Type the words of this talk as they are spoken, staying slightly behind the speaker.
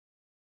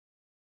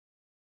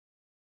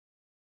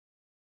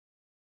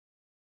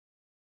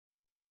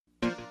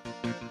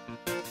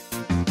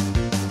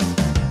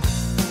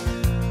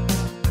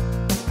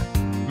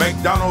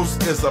McDonald's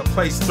is a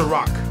place to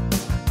rock.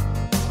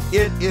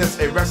 It is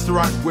a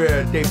restaurant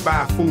where they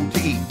buy food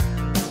to eat.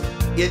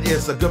 It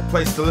is a good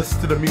place to listen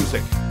to the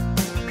music.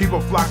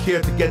 People flock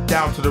here to get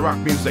down to the rock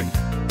music.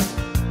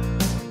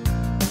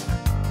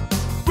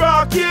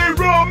 Rock and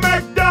roll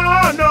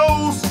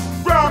McDonald's!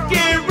 Rock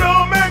and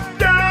roll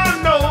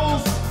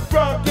McDonald's!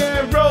 Rock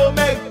and roll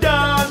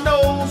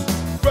McDonald's!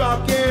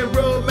 Rock and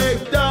roll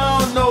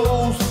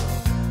McDonald's!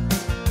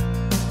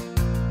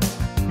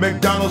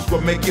 McDonald's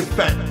will make you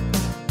fat.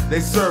 They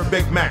serve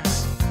Big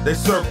Macs. They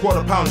serve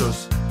quarter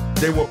pounders.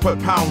 They will put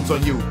pounds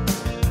on you.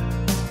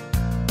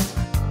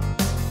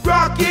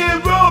 Rock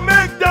and roll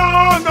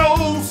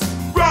McDonald's!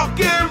 Rock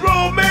and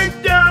roll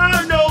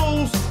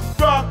McDonald's!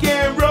 Rock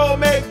and roll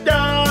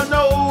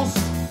McDonald's!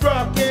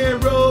 Rock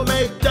and roll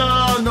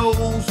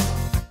McDonald's!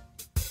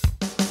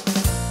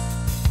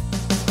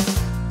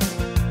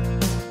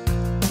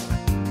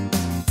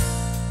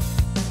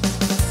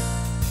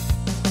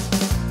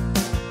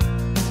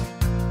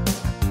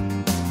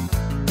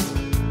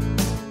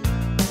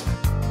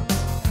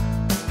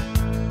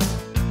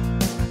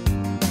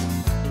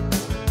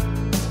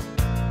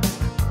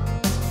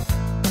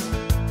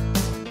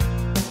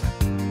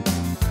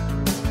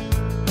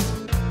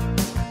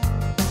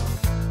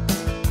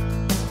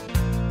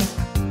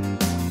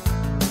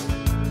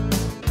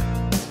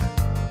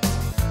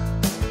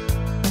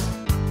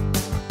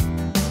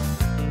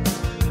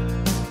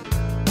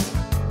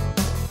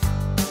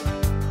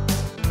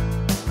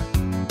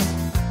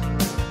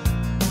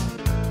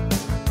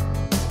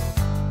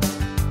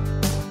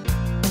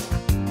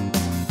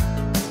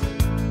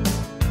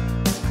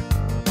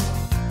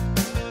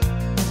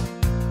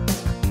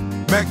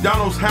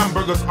 McDonald's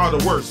hamburgers are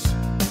the worst.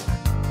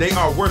 They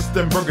are worse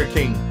than Burger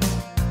King.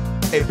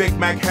 A Big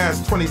Mac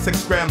has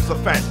 26 grams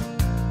of fat.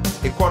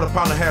 A quarter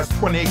pounder has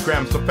 28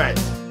 grams of fat.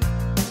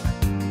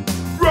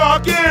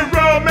 Rock and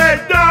roll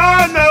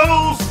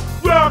McDonald's!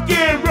 Rock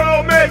and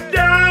roll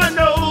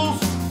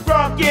McDonald's!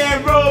 Rock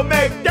and roll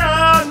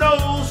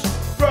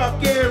McDonald's!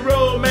 Rock and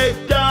roll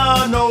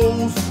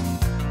McDonald's!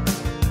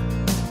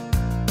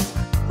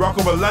 Rock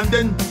over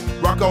London,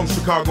 rock on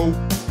Chicago.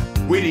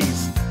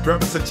 Wheaties,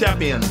 breakfast of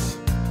champions.